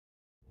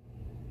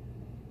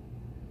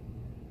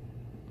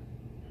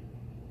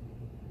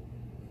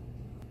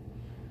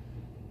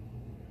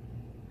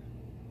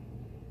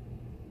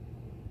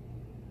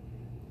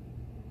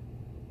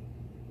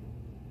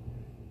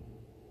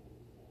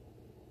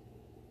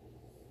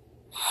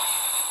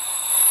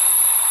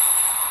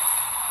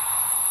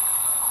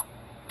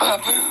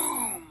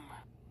Kaboom!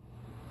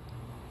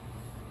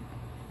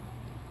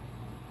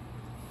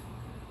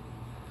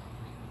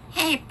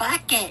 Hey,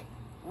 Bucket,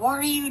 what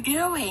are you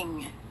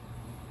doing?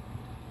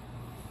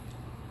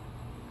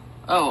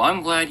 Oh,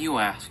 I'm glad you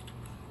asked.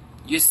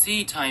 You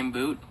see, Time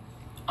Boot,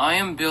 I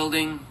am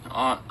building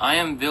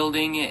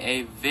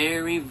a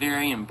very,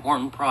 very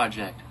important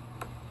project.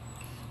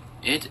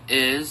 It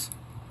is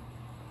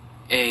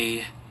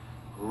a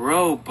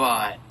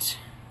robot.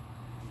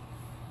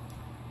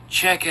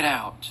 Check it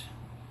out.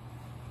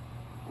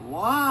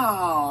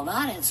 Whoa,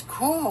 that is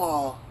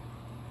cool.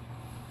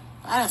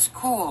 That is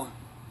cool.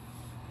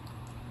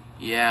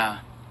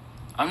 Yeah.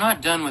 I'm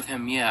not done with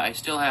him yet. I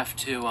still have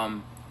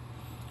to,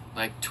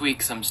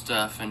 tweak some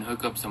stuff and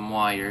hook up some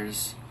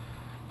wires.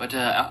 But,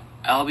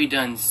 I'll be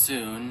done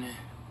soon.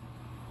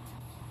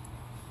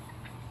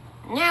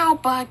 Now,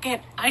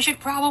 Bucket, I should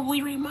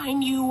probably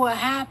remind you what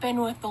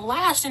happened with the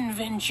last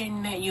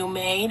invention that you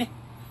made.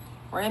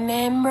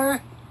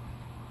 Remember?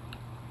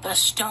 The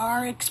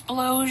star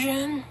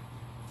explosion?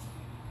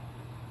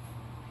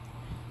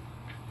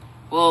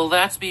 Well,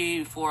 that's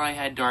before I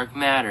had dark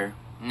matter.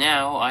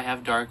 Now I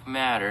have dark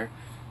matter,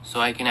 so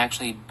I can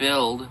actually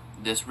build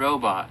this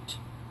robot.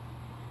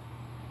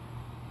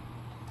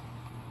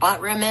 But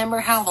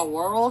remember how the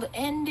world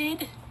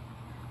ended?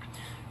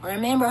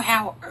 Remember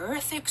how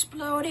Earth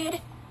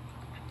exploded?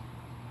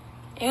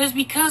 It was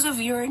because of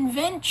your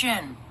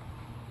invention.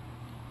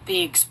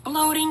 The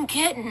exploding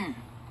kitten,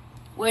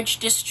 which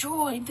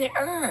destroyed the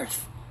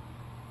Earth.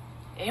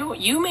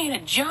 You made a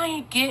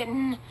giant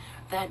kitten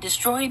that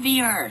destroyed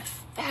the Earth.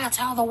 That's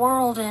how the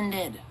world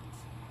ended.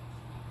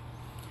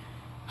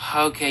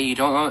 Okay, you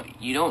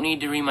don't need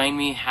to remind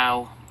me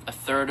how a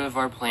third of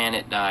our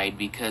planet died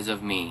because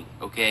of me,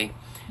 okay?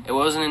 It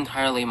wasn't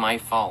entirely my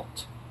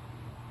fault.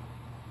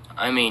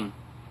 I mean,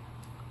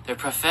 the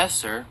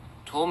professor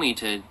told me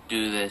to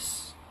do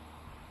this.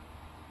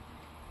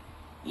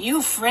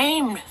 You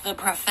framed the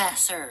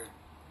professor.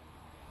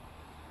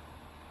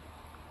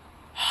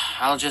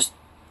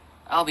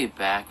 I'll be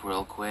back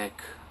real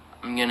quick.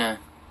 I'm gonna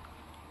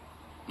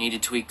need to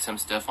tweak some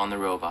stuff on the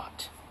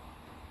robot.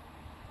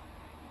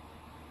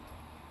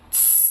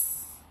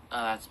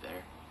 Oh, that's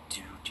better.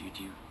 Do.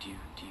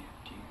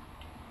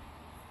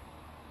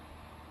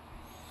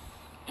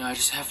 Now I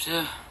just have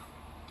to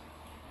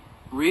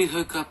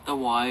rehook up the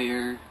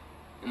wire,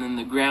 and then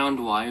the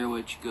ground wire,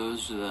 which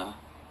goes to the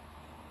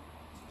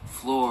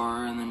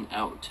floor, and then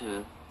out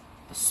to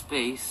the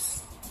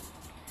space.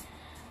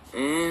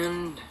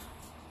 And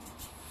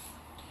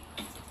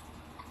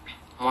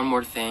one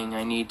more thing,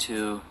 I need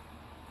to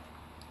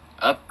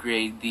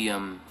upgrade the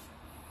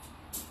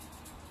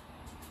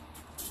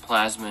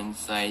plasma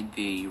inside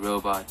the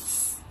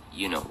robot's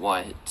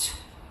you-know-what.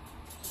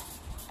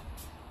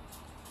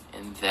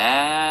 And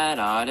that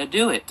ought to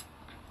do it.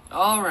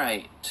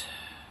 Alright.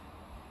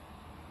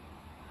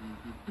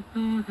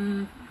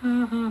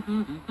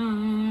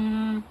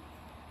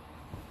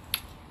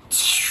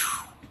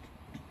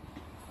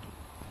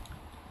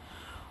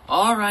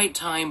 Alright,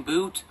 Time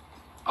Boot.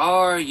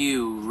 Are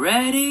you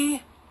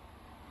ready?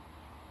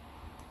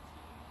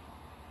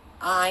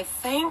 I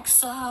think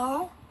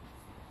so.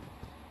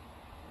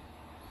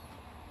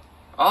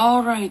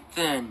 Alright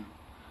then.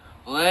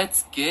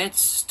 Let's get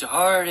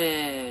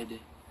started.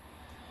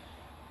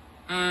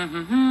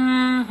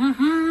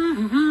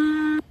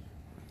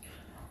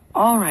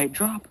 Alright,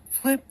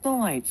 flip the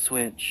light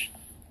switch.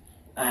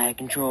 I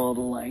control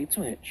the light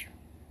switch.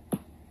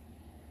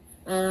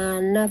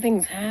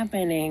 Nothing's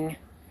happening.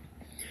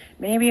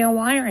 Maybe a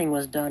wiring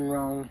was done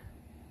wrong.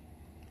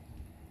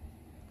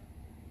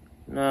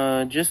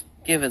 Just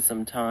give it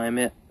some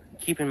time.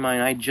 Keep in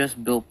mind, I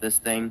just built this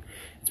thing.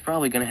 It's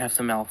probably gonna have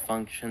some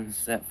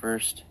malfunctions at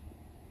first.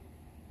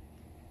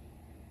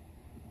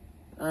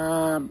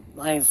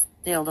 I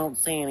still don't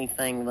see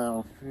anything,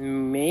 though.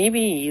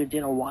 Maybe you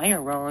did a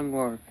wire wrong,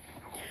 or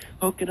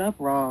hooked it up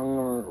wrong,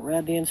 or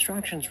read the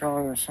instructions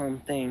wrong, or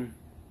something.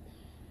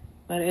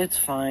 But it's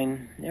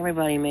fine.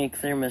 Everybody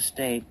makes their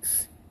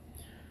mistakes.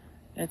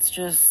 It's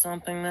just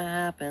something that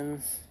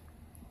happens.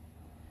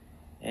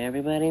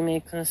 Everybody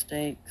makes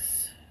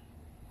mistakes.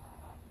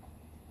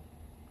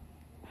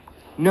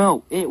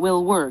 No, it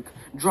will work.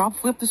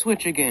 Flip the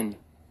switch again.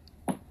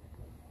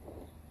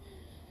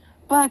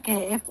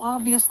 Bucket, it's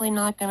obviously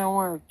not gonna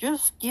work.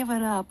 Just give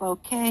it up,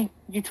 okay?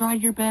 You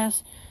tried your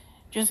best.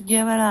 Just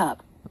give it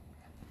up.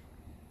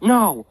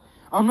 No,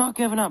 I'm not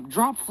giving up.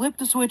 Flip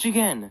the switch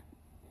again.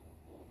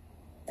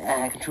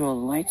 I control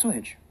the light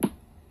switch.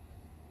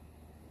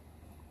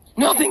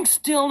 Nothing's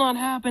still not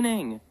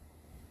happening.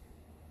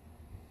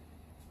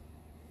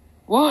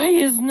 Why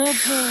is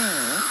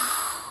nothing?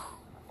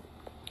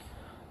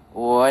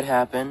 What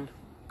happened?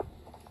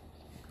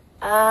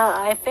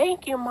 I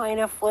think you might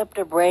have flipped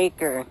a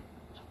breaker.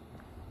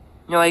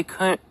 No, I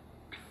couldn't.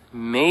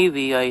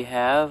 Maybe I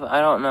have. I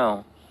don't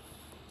know.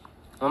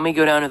 Let me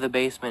go down to the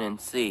basement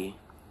and see.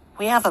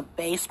 We have a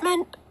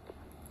basement?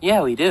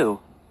 Yeah, we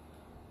do.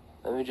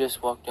 Let me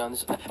just walk down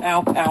this.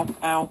 Ow, ow,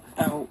 ow,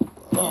 ow.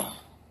 Ugh.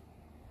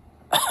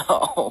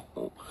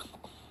 Ow.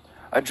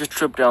 I just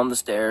tripped down the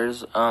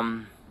stairs.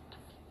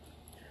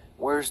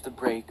 Where's the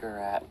breaker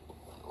at?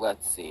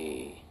 Let's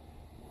see.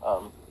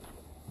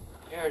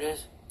 Here it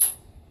is.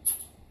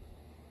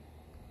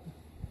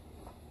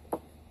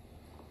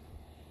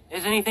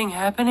 Is anything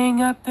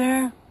happening up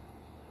there?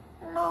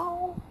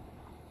 No.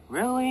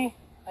 Really?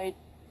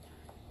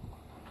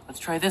 Let's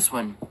try this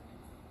one.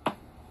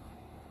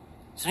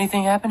 Is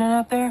anything happening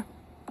up there?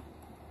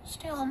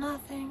 Still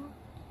nothing.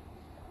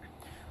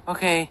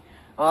 Okay,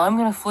 well, I'm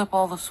gonna flip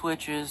all the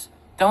switches.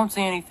 Don't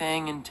say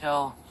anything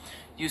until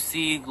you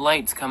see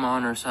lights come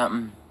on or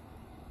something.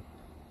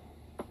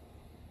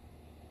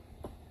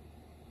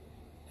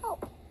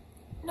 Nope.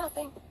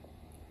 Nothing.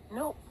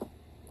 Nope.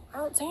 I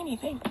don't see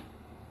anything.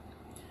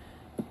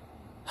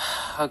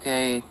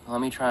 Okay,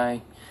 let me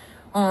try.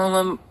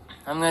 I'm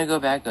gonna go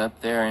back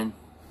up there and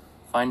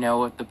find out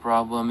what the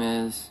problem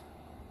is.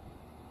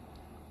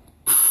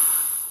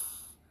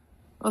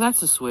 Oh,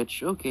 that's a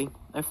switch. Okay,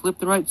 I flipped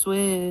the right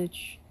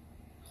switch.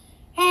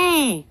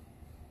 Hey!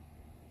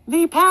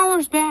 The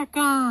power's back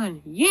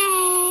on!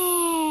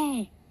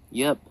 Yay!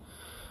 Yep.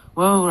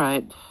 Well,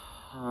 right.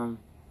 I'm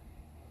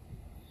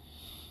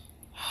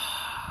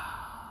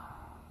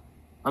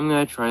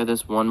gonna try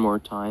this one more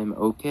time,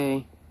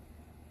 okay?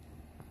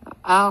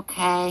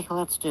 Okay,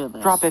 let's do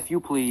this. Drop if you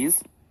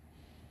please.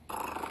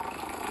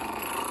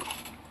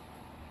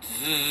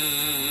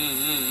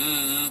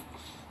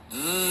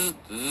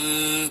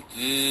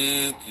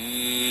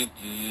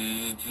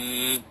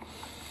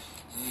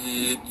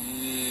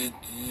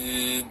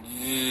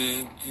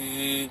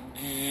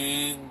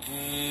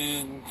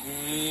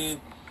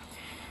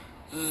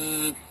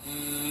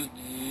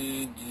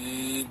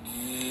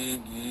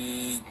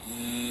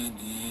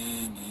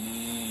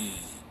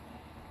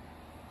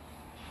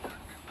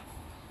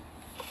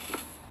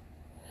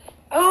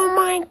 Oh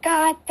my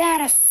god,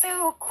 that is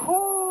so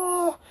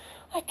cool!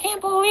 I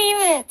can't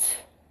believe it!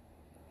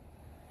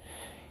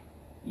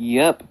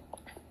 Yep.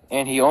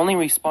 And he only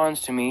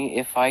responds to me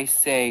if I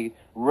say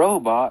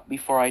robot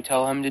before I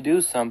tell him to do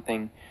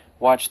something.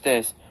 Watch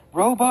this.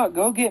 Robot,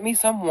 go get me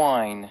some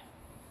wine.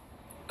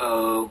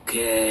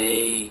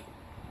 Okay.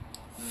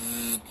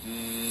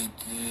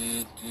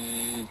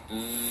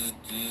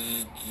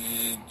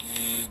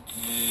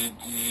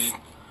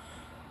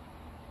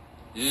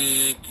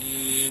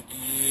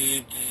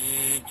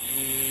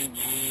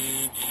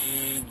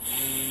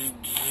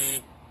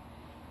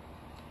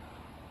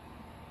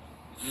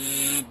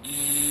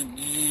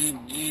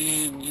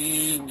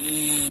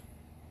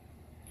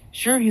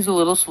 Sure, he's a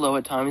little slow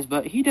at times,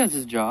 but he does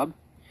his job.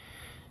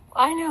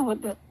 I know,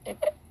 but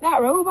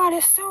that robot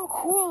is so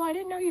cool. I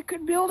didn't know you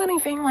could build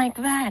anything like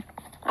that.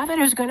 I thought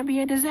it was going to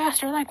be a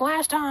disaster like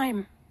last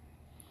time.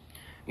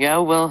 Yeah,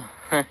 well,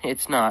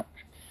 it's not.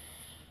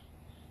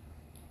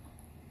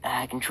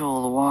 I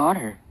control the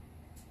water.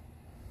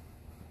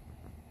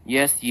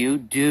 Yes, you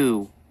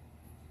do.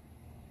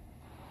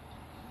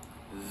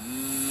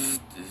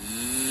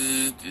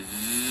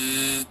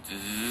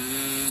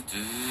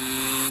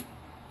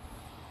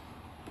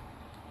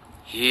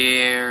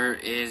 Here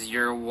is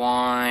your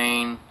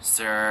wine,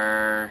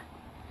 sir.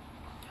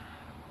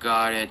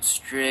 Got it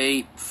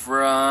straight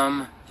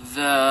from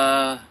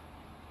the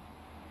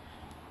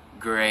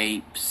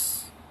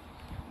grapes.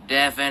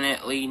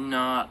 Definitely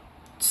not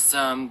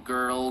some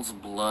girl's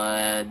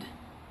blood.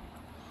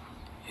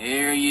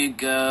 Here you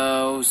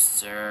go,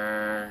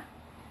 sir.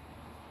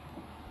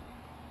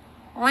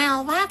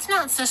 Well, that's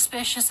not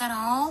suspicious at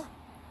all.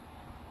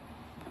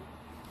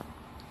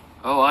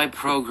 Oh, I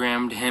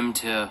programmed him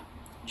to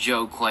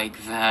joke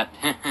like that.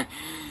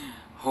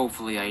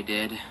 Hopefully I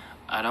did.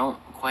 I don't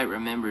quite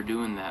remember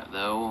doing that,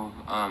 though.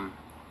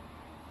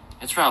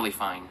 It's probably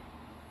fine.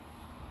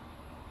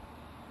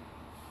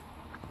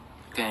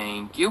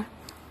 Thank you.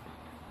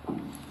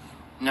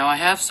 Now I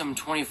have some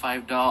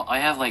 $25, I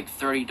have like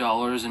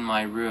 $30 in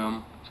my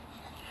room.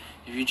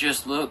 If you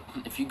just look,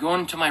 if you go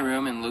into my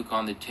room and look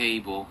on the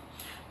table,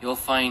 you'll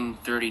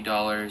find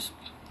 $30.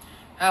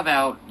 How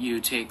about you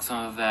take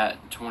some of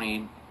that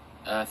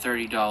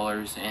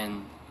 $30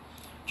 and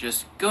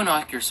just go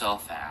knock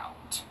yourself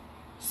out.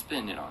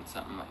 Spend it on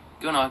something like,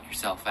 go knock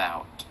yourself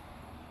out.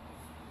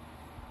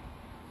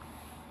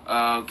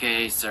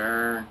 Okay,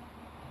 sir.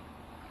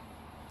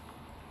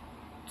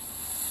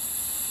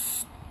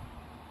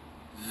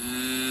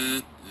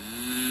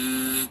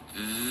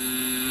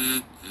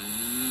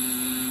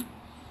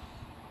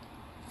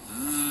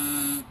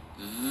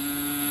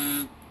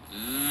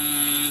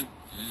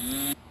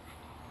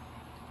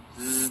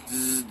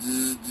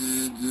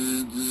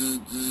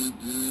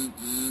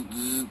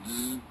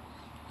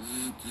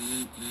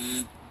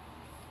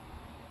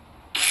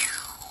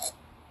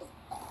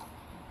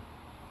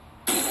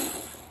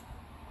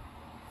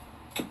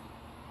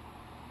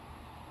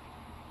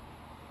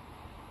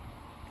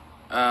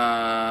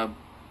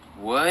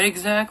 What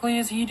exactly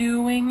is he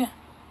doing?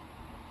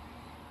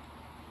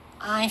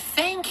 I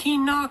think he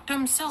knocked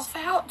himself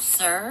out,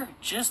 sir,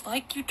 just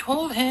like you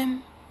told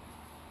him.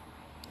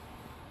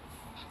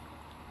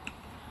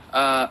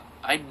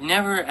 I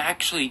never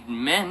actually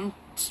meant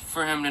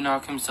for him to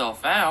knock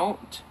himself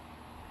out.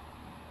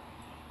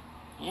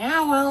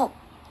 Yeah, well,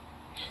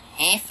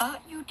 he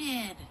thought you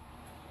did.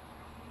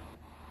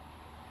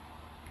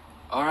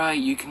 Alright,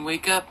 you can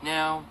wake up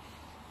now.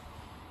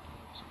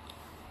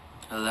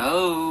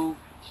 Hello?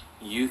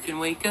 You can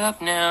wake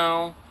up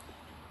now.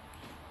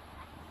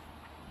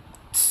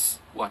 Tss,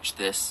 watch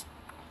this.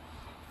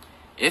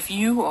 If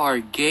you are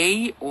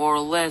gay or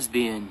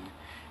lesbian,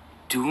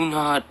 do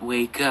not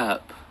wake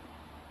up.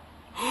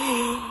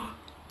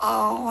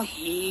 Oh,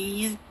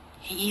 he's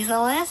a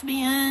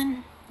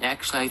lesbian.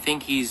 Actually, I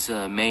think he's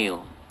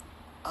male.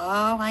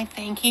 Oh, I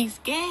think he's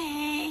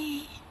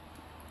gay.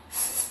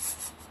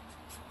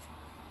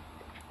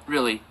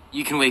 Really,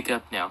 you can wake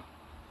up now.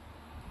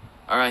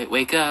 Alright,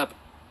 wake up.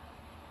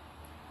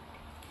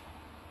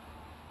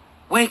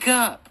 Wake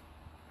up!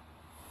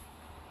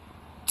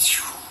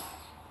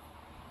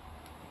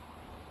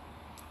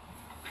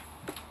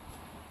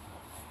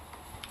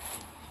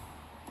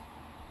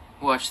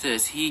 Watch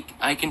this.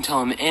 I can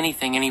tell him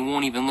anything and he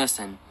won't even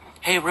listen.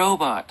 Hey,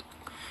 robot,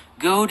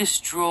 go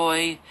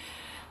destroy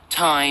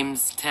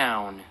Times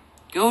Town.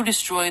 Go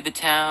destroy the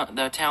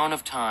town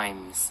of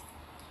Times.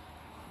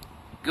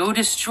 Go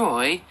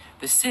destroy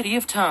the city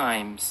of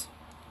Times.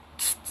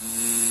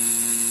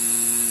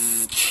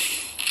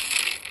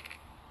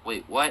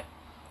 Wait, what?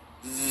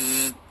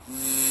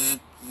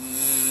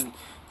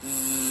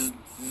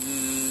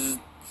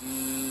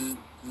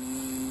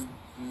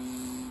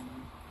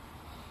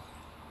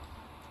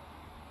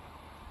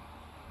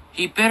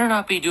 He better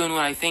not be doing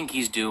what I think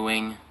he's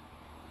doing.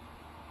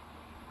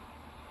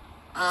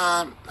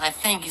 I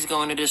think he's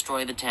going to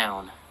destroy the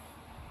town.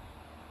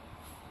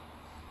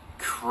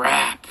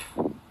 Crap.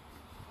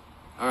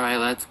 Alright,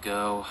 let's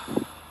go.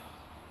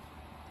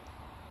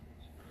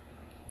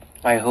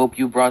 I hope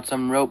you brought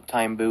some rope,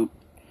 Time Boot.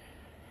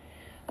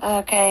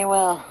 Okay,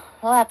 well,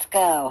 let's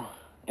go.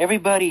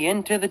 Everybody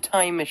into the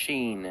time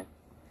machine.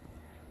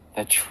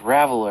 The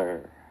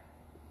Traveler.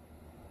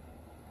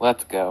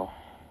 Let's go.